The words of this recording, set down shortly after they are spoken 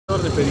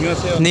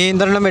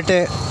നിയന്ത്രണം വിട്ട്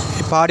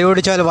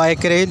പാടിയോടിച്ചാൽ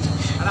വയക്കരയിൽ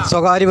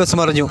സ്വകാര്യ ബസ്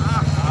മറിഞ്ഞു.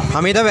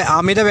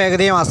 അമിത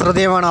വേഗതയും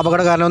അശ്രദ്ധയുമാണ്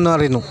അപകട കാരണമെന്ന്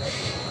പറയുന്നു.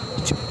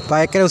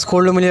 വയക്കര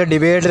സ്കൂളിന് മുന്നിൽ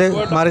ഡിവൈഡർ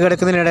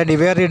മറികടക്കുന്നതിനിടെ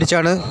ഡിവൈഡർ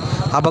ഇടിച്ചാണ്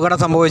അപകടം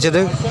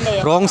സംഭവിച്ചത്.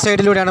 റോങ്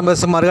സൈഡിലൂടെയാണ്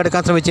ബസ്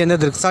മറികടക്കാൻ ശ്രമിച്ചതെന്ന്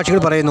ദൃക്സാക്ഷികൾ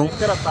പറയുന്നു.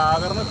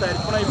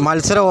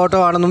 മത്സര ഓട്ടോ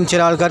ആണെന്നും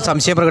ചില ആൾക്കാർ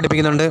സംശയം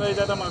പ്രകടിപ്പിക്കുന്നുണ്ട്.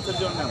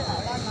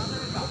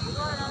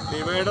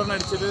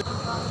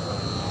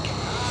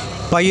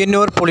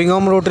 പയ്യന്നൂർ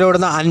പുളിങ്ങോം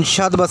റൂട്ടിലോടുന്ന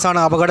അൻഷാദ് ബസ്സാണ്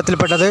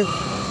അപകടത്തിൽപ്പെട്ടത്.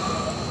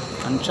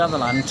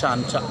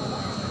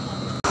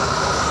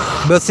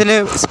 ബസ്സിന്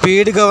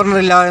സ്പീഡ് ഗവർണർ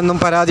ഇല്ല എന്നും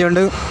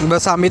പരാതിയുണ്ട്.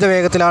 ബസ് അമിത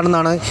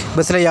വേഗത്തിലാണെന്നാണ്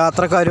ബസ്സിലെ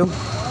യാത്രക്കാരും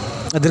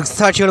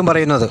ദൃക്സാക്ഷികളും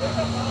പറയുന്നത്.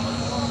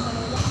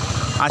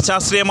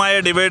 അശാസ്ത്രീയമായ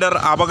ഡിവൈഡർ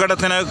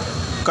അപകടത്തിന്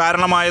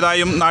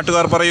കാരണമായതായും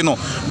നാട്ടുകാർ പറയുന്നു.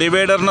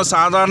 ഡിവൈഡറിന്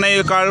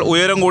സാധാരണയേക്കാൾ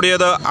ഉയരം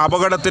കൂടിയത്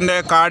അപകടത്തിൻ്റെ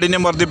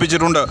കാഠിന്യം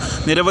വർദ്ധിപ്പിച്ചിട്ടുണ്ട്.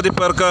 നിരവധി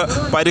പേർക്ക്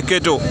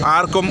പരിക്കേറ്റു.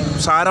 ആർക്കും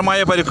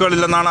സാരമായ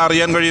പരിക്കുകളില്ലെന്നാണ്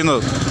അറിയാൻ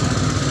കഴിയുന്നത്.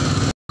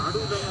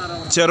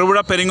 ചെറുപുഴ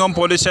പെരിങ്ങോം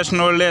പോലീസ്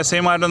സ്റ്റേഷനുകളിലെ എസ്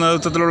ഐമാരുടെ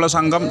നേതൃത്വത്തിലുള്ള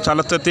സംഘം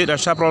സ്ഥലത്തെത്തി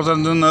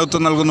രക്ഷാപ്രവർത്തനത്തിന്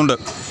നേതൃത്വം നൽകുന്നുണ്ട്.